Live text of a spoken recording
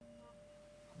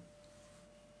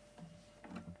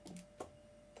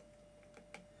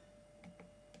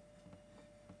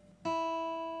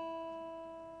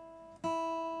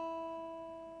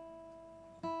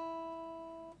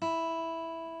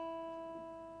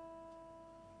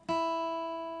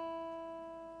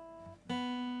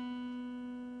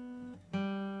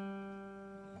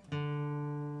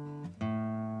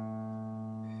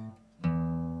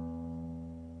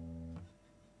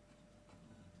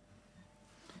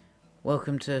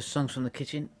Welcome to Songs from the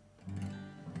Kitchen,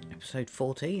 episode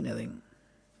 14, I think.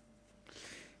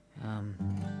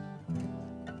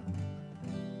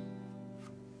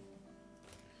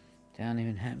 Down here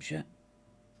in Hampshire.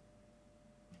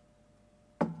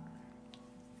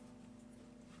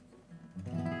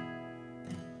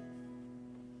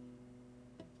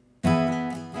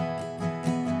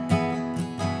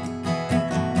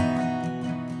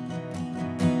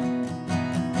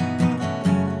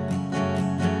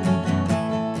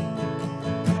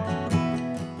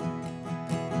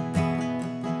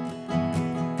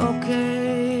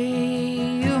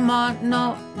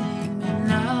 Not name me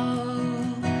now,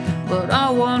 but I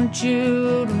want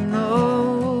you to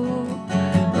know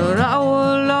that I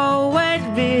will always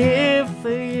be here for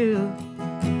you.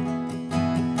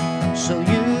 So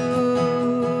you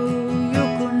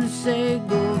can say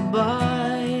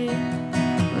goodbye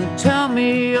and tell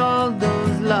me all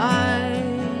those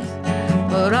lies,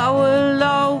 but I will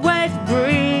always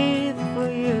breathe for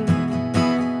you.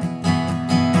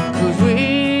 'Cause we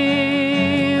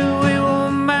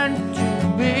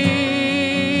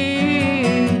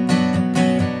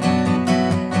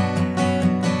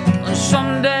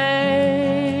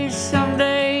someday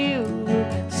you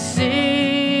will see.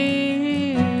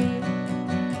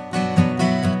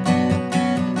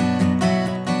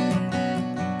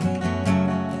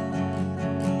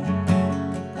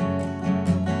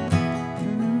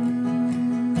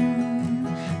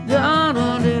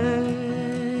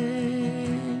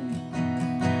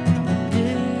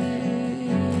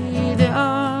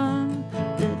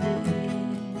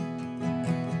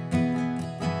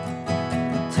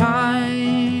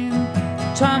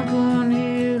 Time can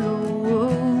heal the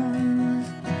wounds.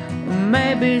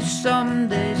 Maybe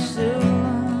someday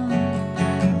soon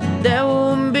there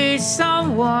won't be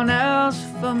someone else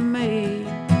for me,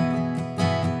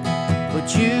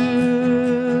 but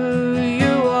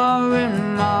you are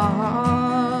in my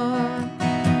heart,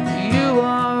 you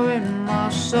are in my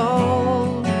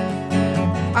soul.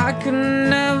 I can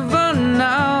never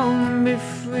now be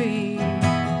free,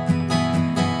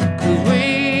 'cause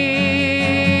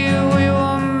we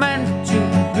were meant to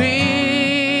be.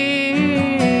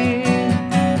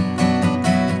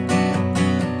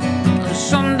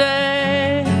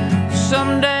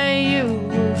 Someday you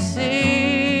will see.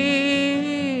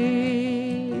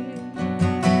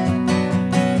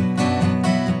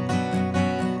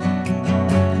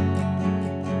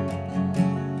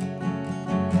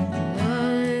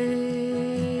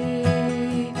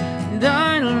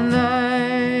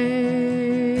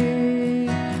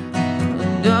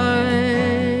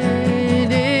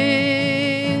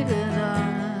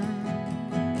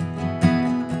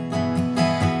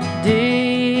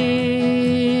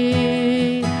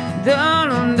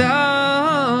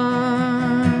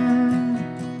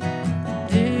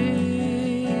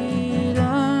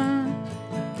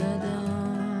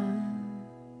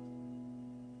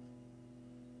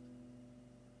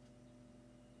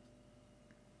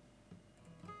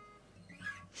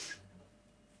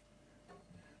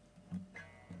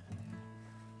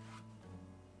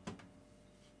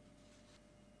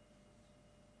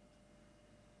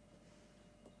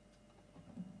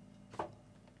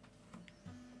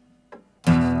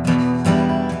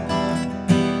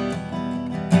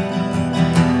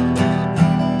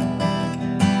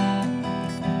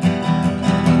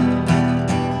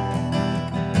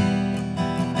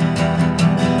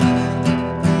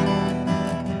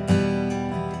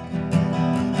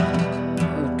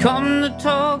 Come to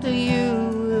talk to you,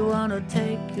 we wanna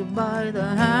take you by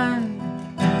the hand.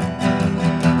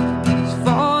 It's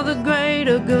for the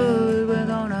greater good, we're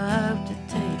gonna have to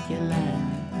take your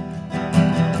land.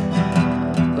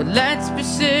 But let's be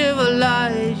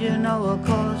civilized, you know of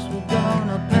course we're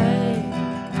gonna pay.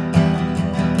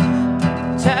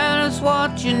 Tell us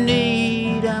what you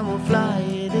need and we'll fly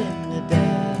it in the day.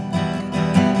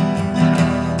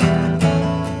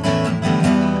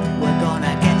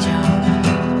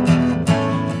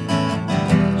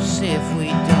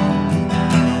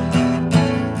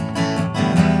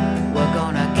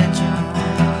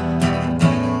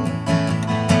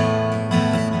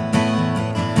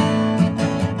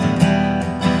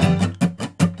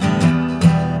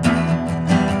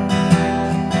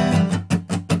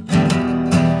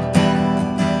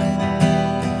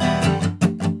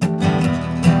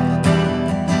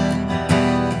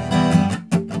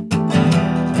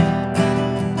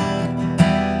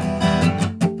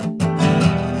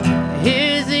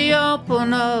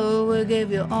 We'll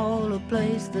give you all a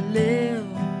place to live.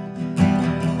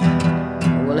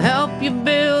 We'll help you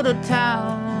build a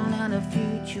town and a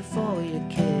future for your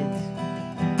kids.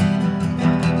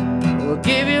 We'll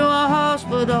give you a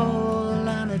hospital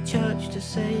to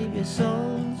save your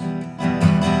souls.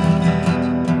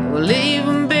 We'll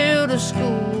even build a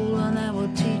school and that will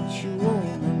teach you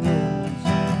all the rules.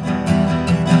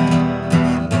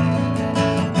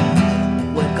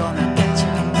 We're gonna get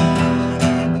you.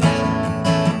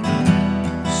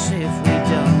 See if we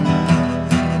don't.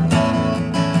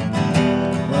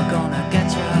 We're gonna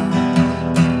get you.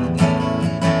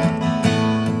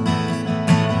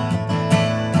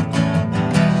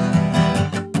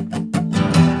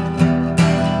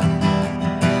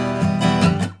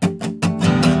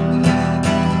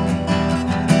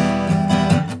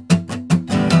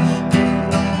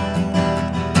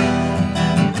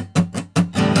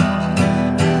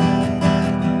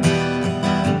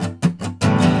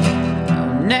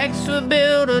 Next we'll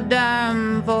build a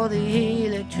dam for the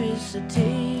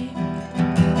electricity.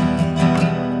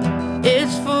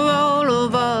 It's for all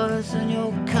of us and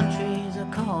your country's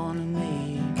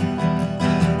economy.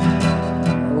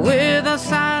 With our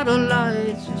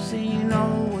satellites we've seen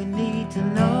all we need to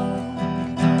know.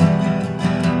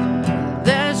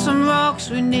 There's some rocks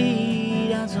we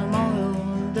need and some oil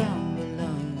down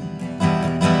below.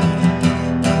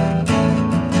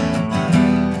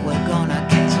 We're gonna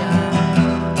get you.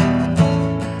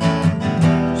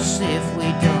 See if we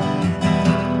don't.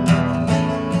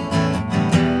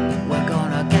 We're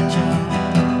gonna get you.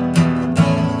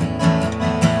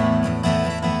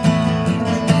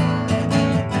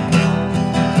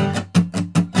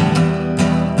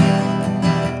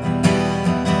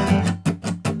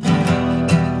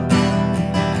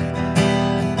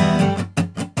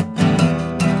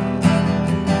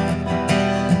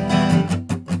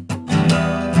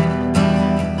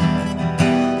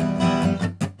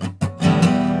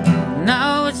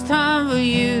 Now it's time for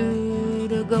you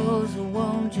to go, so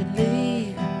won't you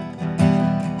leave?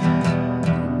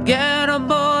 Get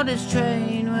aboard this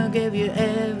train, we'll give you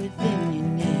everything you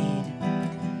need.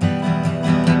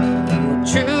 We're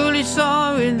truly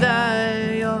sorry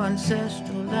that your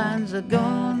ancestral lands are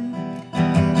gone.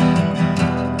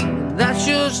 That's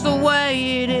just the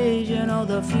way it is, you know,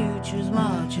 the future's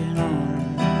marching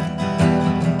on.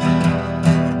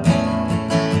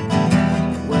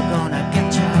 We're gonna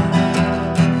get you.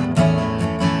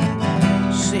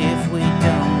 See if we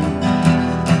don't.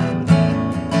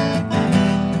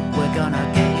 We're gonna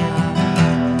get you.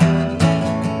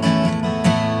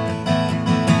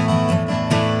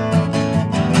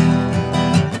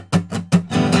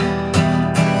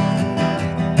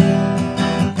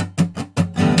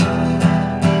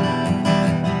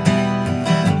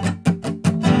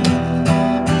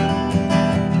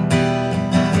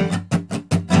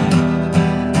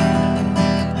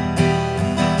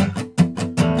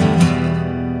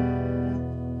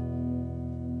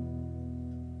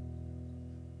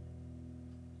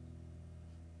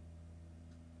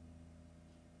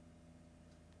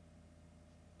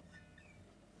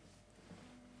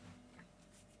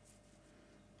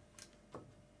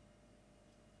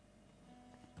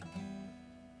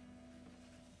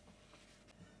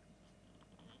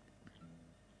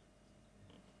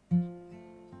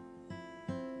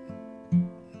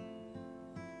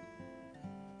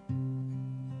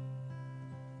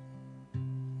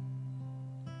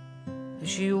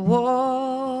 She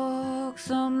walks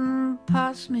on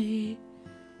past me,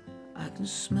 I can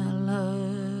smell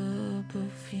her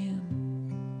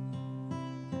perfume.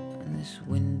 And this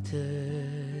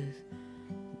winter's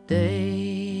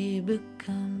day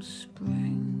becomes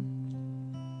spring.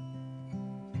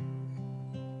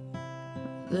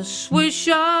 The swish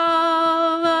of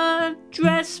her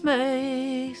dress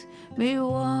makes me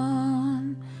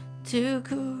want to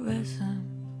caress her,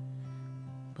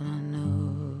 but I know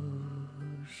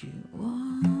she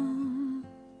won't.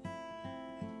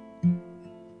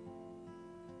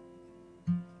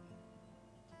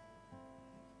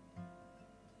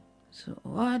 So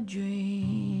I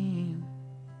dream.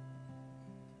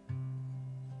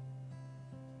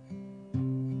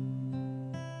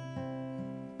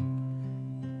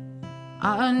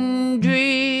 I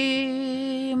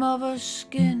dream of her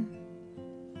skin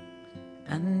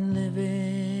and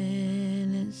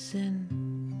living in sin,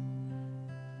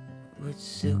 with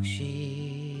silk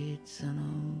sheets and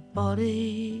a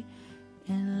body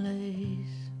in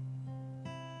lace,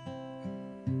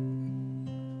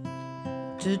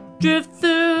 to drift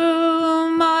through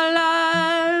my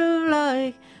life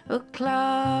like a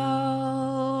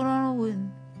cloud on a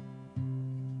wind.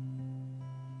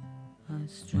 I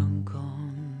was drunk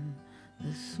on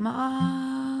the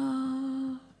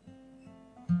smile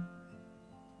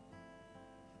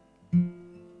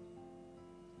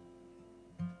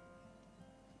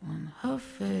on her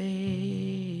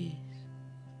face.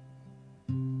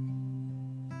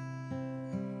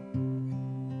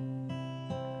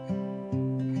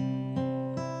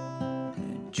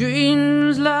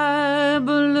 Dreams like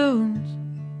balloons,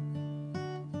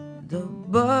 they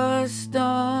burst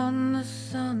on the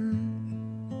sun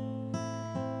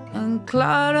and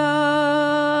cloud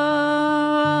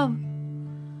up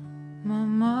my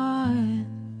mind.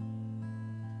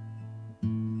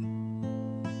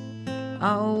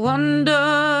 I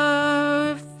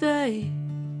wonder if they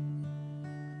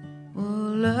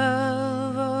will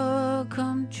ever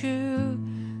come true.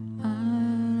 I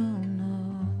don't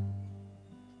know.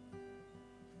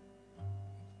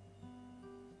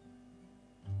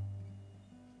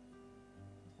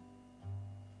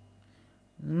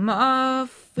 My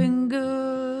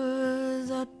fingers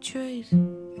I trace the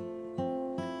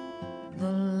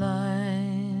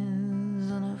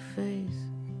lines on her face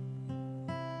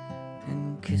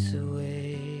and kiss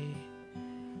away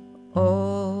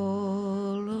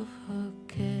all of her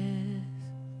cares.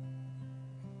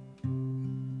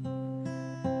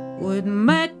 We'd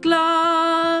make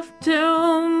love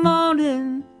till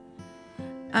morning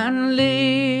and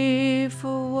leave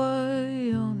for work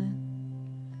yawning,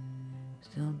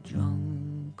 still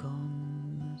drunk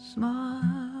on a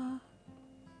smile.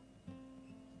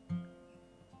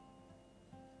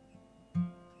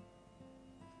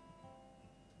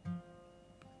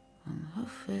 On her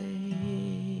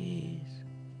face.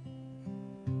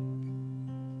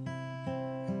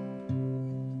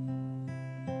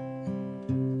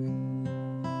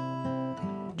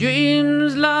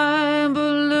 Dreams like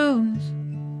balloons,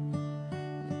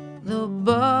 they'll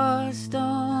burst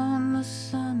on the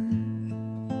sun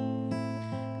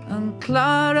and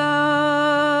cloud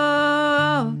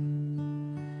up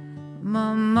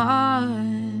my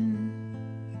mind.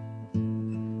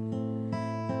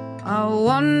 I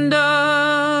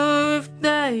wonder if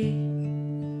they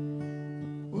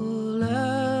will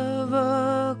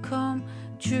ever come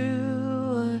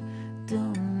true. I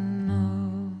don't know.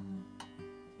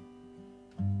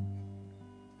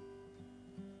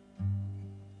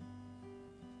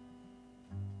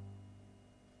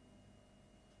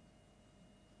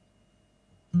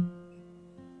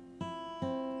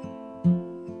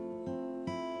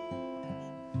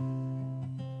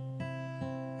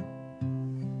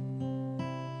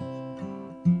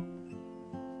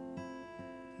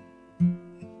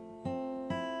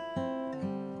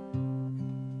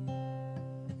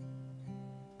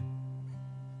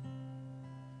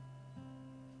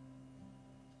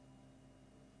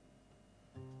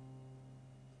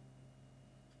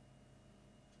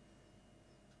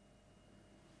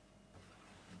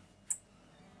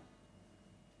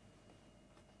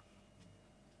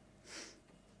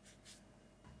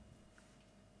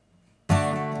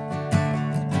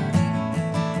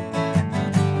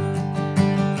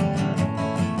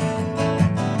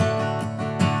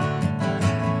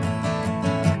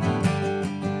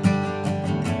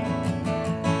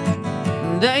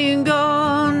 There you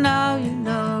go, now you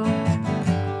know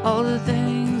all the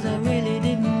things I really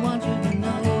didn't want you to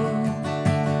know.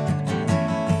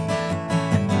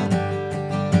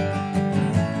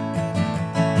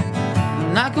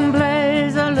 And I can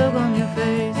place a look on your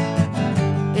face,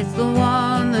 it's the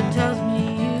one that tells me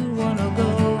you wanna go.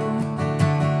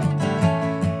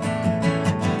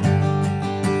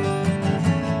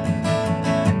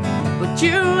 But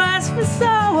you asked me, so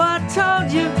I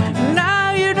told you.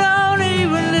 Now you don't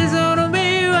even listen to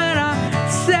me when I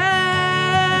say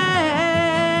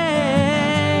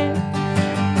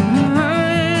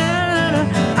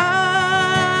I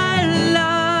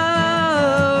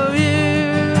love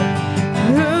you.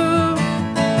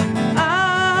 I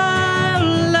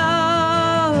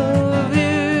love you. I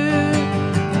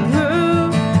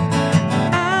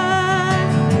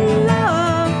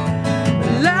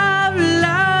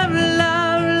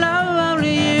love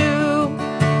only you.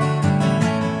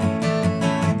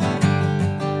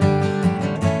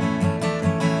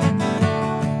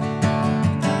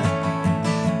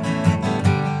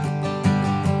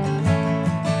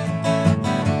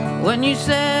 When you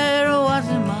said oh, what's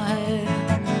in my head,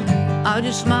 I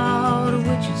just smiled,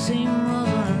 which it seemed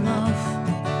wasn't enough.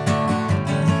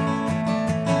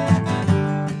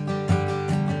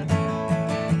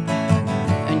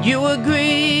 And you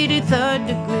agreed, you third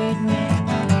degreed me,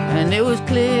 and it was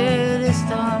clear this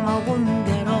time I wouldn't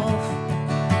get off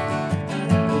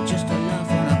with just a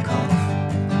laugh and a cough.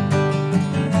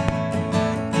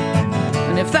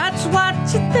 And if that's what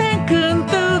you're thinking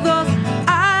through those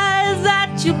eyes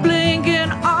that you're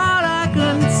blinking, all I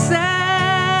can say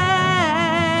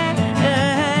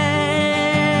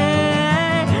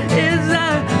is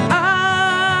that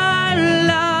I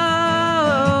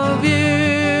love you.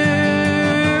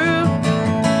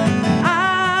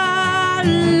 I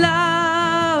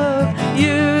love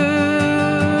you.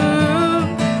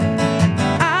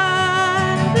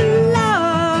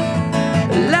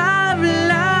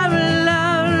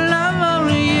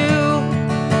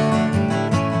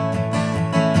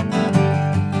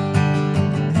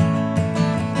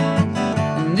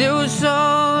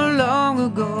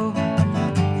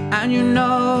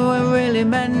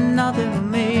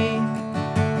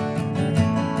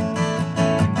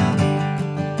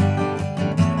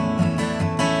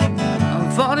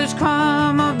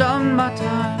 my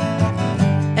time.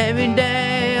 Every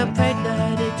day I prayed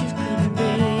that it just couldn't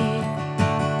be.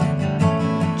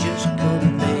 Just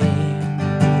couldn't be.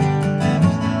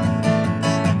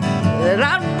 That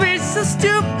I'd be so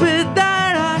stupid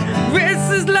that I'd risk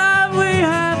this love we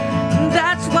have.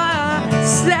 That's why I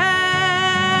say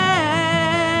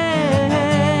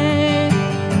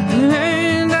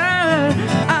that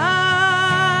I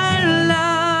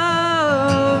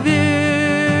love you.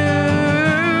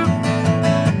 I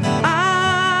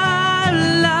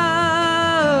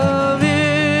love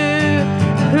you.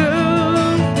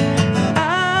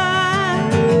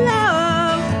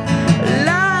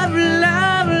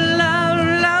 I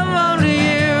love only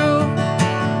you.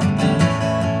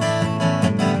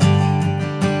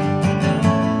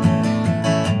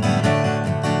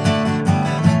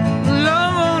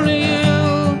 Love only you.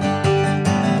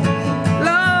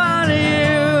 Love only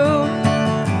you.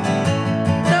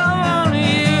 Love only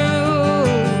you.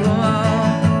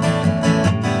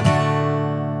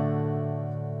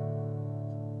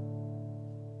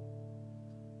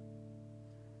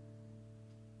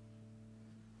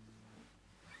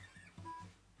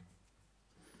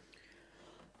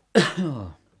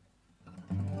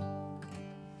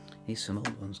 Here's some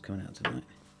old ones coming out tonight.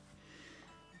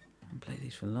 I haven't played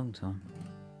these for a long time.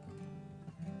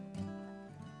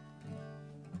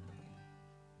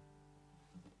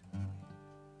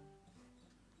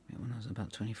 When I was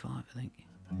about 25, I think.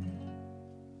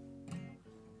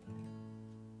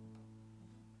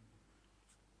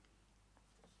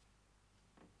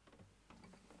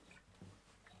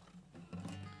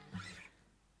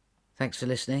 Thanks for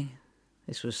listening.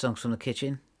 This was Songs from the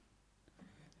Kitchen.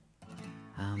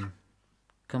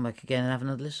 Come back again and have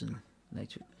another listen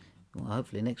later. Well,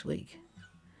 hopefully next week.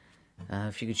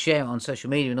 If you could share it on social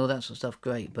media and all that sort of stuff,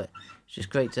 great. But it's just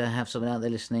great to have someone out there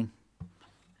listening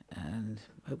and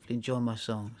hopefully enjoy my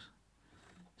songs.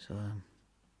 So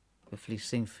hopefully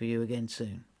sing for you again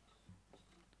soon.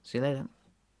 See you later.